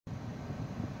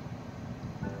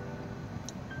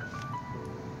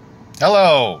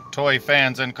Hello, toy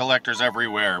fans and collectors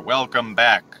everywhere. Welcome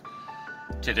back.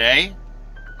 Today,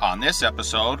 on this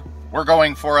episode, we're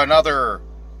going for another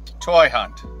toy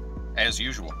hunt, as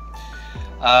usual.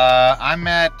 I'm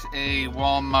at a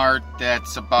Walmart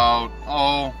that's about,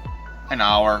 an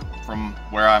hour from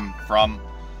where I'm from,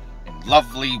 in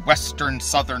lovely western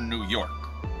southern New York.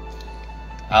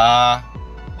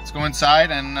 Let's go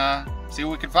inside and see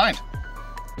what we can find.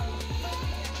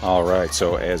 Alright,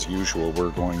 so as usual, we're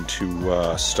going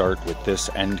to start with this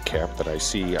end cap that I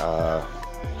see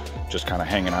just kind of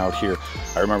hanging out here.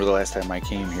 I remember the last time I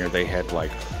came here, they had like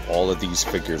all of these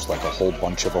figures, like a whole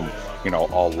bunch of them, you know,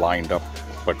 all lined up.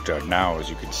 But now,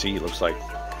 as you can see, it looks like,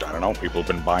 I don't know, people have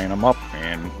been buying them up.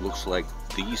 And it looks like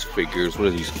these figures, what are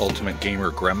these, Ultimate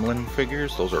Gamer Gremlin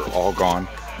figures? Those are all gone.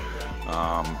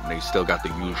 They still got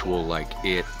the usual, like,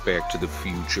 It, Back to the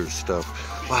Future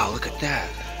stuff. Wow, look at that.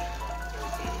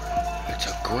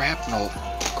 It's a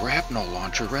grapnel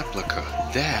launcher replica.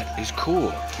 That is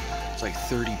cool. It's like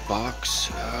 30 bucks.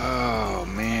 Oh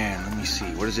man, let me see.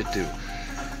 What does it do?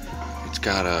 It's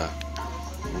got a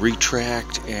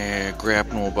retract and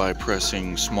grapnel by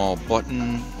pressing small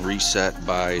button, reset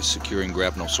by securing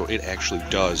grapnel. So it actually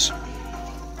does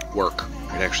work.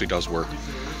 It actually does work.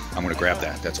 I'm gonna grab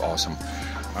that. That's awesome.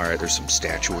 All right, there's some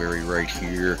statuary right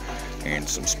here and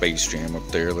some Space Jam up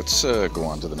there. Let's go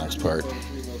on to the next part.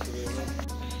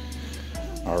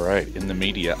 Alright, in the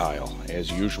media aisle,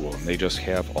 as usual, and they just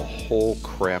have a whole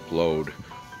crap load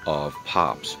of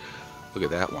pops. Look at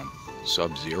that one,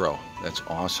 Sub-Zero. That's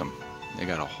awesome. They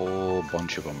got a whole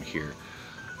bunch of them here.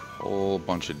 Whole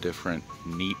bunch of different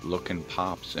neat looking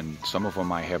pops, and some of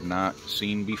them I have not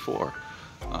seen before.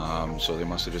 So they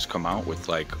must have just come out with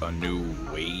like a new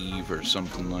wave or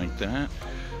something like that.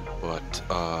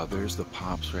 But there's the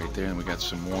pops right there, and we got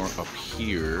some more up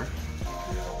here.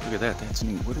 Look at that, that's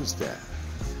neat. What is that?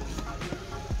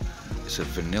 It's a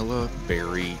vanilla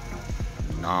berry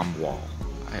Nomwal.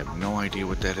 I have no idea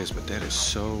what that is, but that is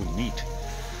so neat.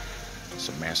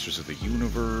 Some Masters of the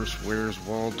Universe, Where's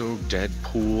Waldo,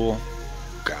 Deadpool,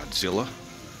 Godzilla,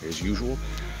 as usual.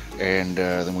 And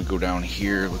then we go down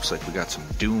here, looks like we got some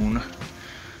Dune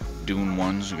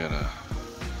ones. We got a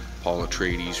Paul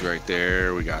Atreides right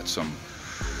there. We got some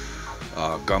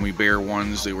gummy bear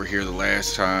ones. They were here the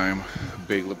last time.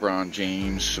 Big LeBron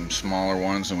James, some smaller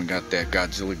ones, and we got that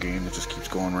Godzilla game that just keeps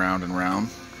going round and round.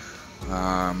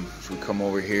 So we come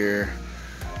over here.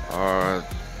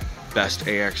 Best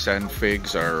AXN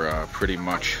figs are pretty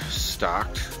much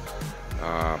stocked.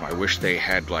 I wish they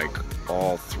had like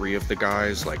all three of the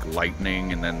guys, like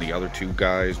Lightning and then the other two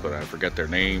guys, but I forget their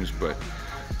names. But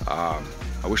I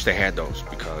wish they had those,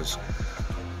 because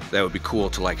that would be cool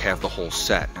to like have the whole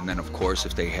set. And then of course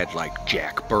if they had like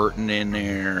Jack Burton in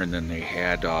there, and then they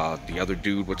had the other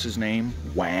dude, what's his name,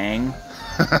 Wang.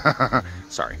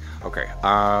 Sorry. Okay,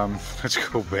 let's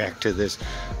go back to this.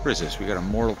 What is this? We got a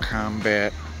Mortal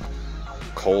Kombat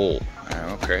Cole.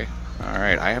 Okay, all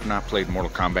right. I have not played Mortal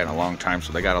Kombat in a long time,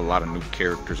 so they got a lot of new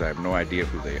characters. I have no idea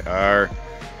who they are.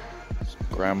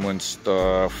 Some Gremlin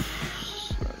stuff.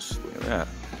 Look at that.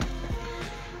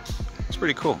 It's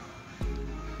pretty cool.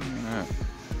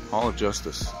 Hall of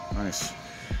Justice, nice.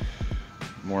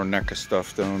 More NECA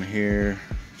stuff down here.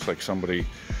 It's like somebody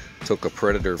took a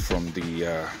Predator from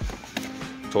the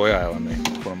toy aisle and they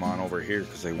put them on over here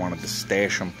because they wanted to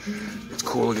stash them. It's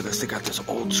cool. Look at this. They got this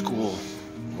old school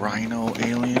Rhino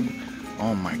alien.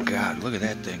 Oh my God! Look at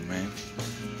that thing, man.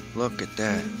 Look at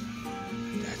that.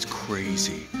 That's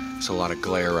crazy. It's a lot of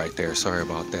glare right there. Sorry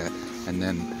about that. And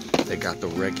then they got the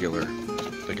regular.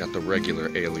 They got the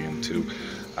regular alien too.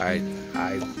 I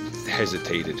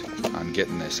hesitated on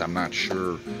getting this. I'm not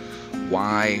sure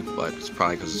why, but it's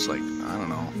probably because it's like, I don't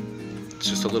know, it's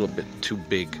just a little bit too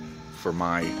big for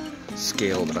my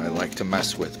scale that I like to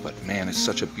mess with. But man, it's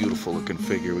such a beautiful looking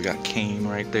figure. We got Kane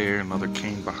right there, another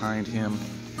Kane behind him.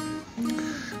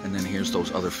 And then here's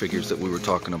those other figures that we were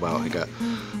talking about. They got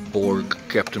Borg,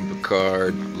 Captain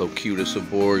Picard, Locutus of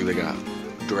Borg, they got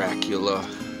Dracula,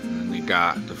 and they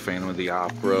got the Phantom of the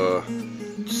Opera,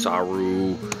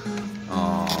 Saru,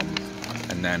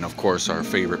 and then of course our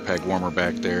favorite peg warmer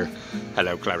back there.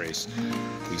 Hello, Clarice.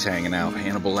 He's hanging out.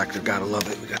 Hannibal Lecter, gotta love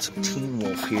it. We got some Teen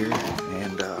Wolf here,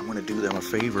 and I'm gonna do them a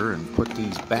favor and put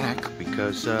these back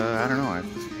because I don't know,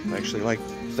 I actually like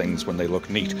things when they look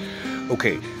neat.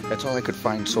 Okay, that's all I could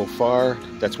find so far.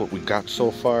 That's what we've got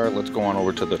so far. Let's go on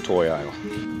over to the toy aisle.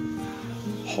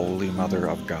 Holy Mother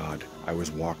of God. I was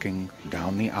walking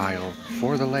down the aisle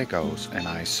for the Legos and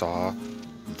I saw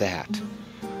that.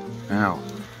 Now,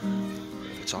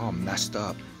 it's all messed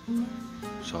up,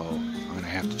 so I'm gonna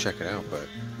have to check it out, but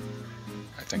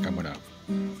I think I'm gonna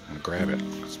grab it.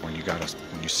 It's when you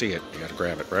see it, you gotta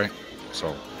grab it, right?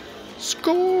 So,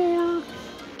 score!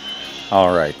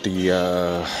 All right,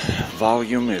 the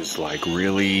volume is like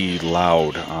really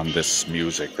loud on this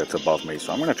music that's above me,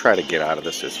 so I'm gonna try to get out of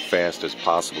this as fast as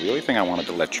possible. The only thing I wanted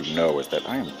to let you know is that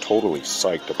I am totally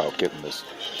psyched about getting this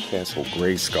Castle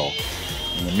Grayskull.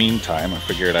 In the meantime, I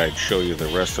figured I'd show you the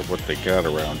rest of what they got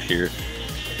around here.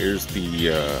 Here's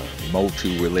the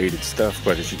Motu related stuff,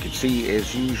 but as you can see,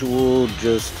 as usual,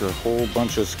 just a whole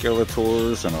bunch of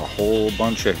Skeletors and a whole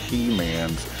bunch of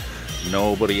He-Mans.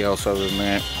 Nobody else other than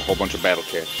that. A whole bunch of Battle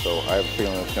Cats. So I have a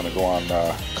feeling it's going to go on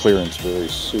clearance very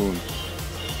soon.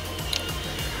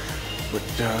 But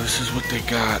this is what they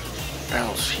got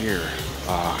else here.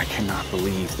 I cannot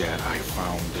believe that I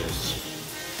found this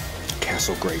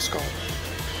Castle Grayskull.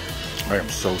 I am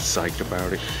so psyched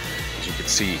about it. As you can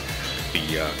see,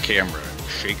 the camera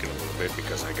shaking a little bit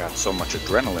because I got so much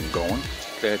adrenaline going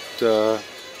that,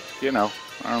 you know,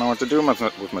 I don't know what to do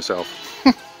with myself.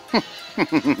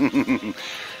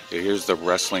 Here's the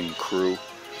wrestling crew.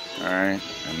 Alright,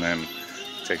 and then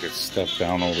take a step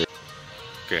down over.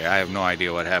 Okay, I have no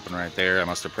idea what happened right there. I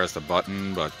must have pressed a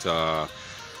button, but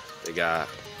they got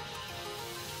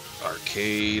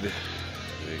Arcade,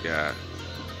 they got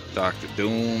Dr.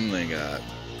 Doom, they got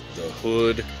the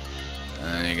Hood,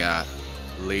 and they got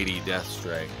Lady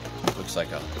Deathstrike. Looks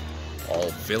like a all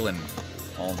villain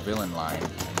line.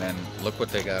 And then look what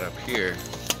they got up here.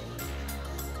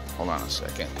 Hold on a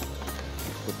second.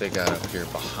 What they got up here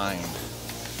behind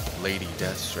Lady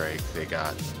Deathstrike, they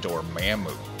got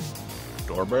Dormammu.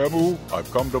 Dormammu, I've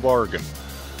come to bargain.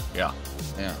 Yeah,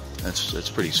 that's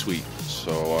pretty sweet.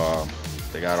 So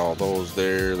they got all those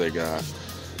there. They got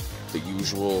the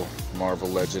usual Marvel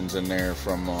Legends in there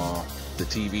from the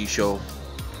TV show.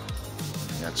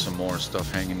 Got some more stuff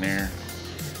hanging there.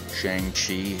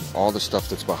 Shang-Chi. All the stuff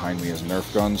that's behind me is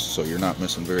Nerf guns, so you're not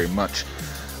missing very much.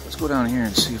 Let's go down here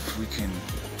and see if we can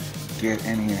get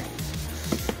any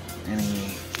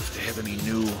if they have any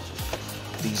new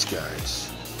these guys.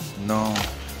 No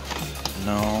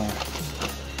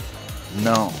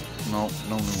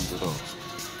news of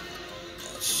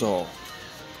those. So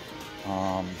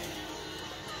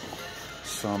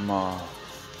some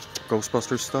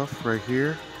Ghostbusters stuff right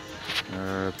here.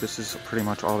 This is pretty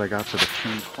much all they got for the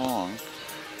King Kong.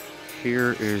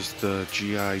 Here is the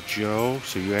G.I. Joe,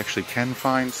 so you actually can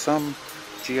find some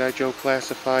G.I. Joe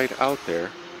classified out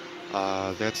there.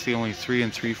 That's the only 3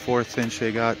 3/4 inch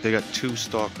they got. They got 2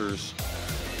 Stalkers,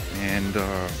 and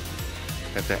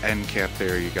at the end cap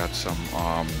there you got some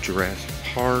Jurassic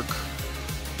Park,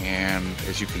 and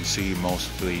as you can see,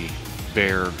 mostly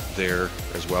Bear there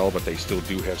as well, but they still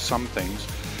do have some things.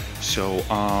 So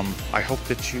I hope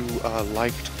that you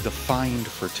liked the find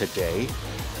for today.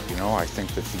 You know, I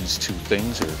think that these 2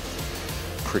 things are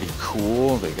pretty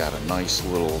cool. They got a nice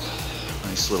little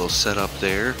setup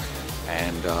there,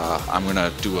 and I'm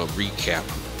gonna do a recap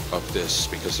of this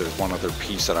because there's one other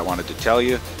piece that I wanted to tell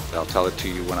you. I'll tell it to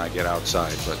you when I get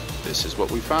outside, but this is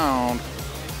what we found.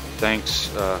 Thanks.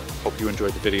 Hope you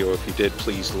enjoyed the video. If you did,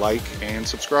 please like and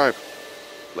subscribe.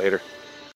 Later.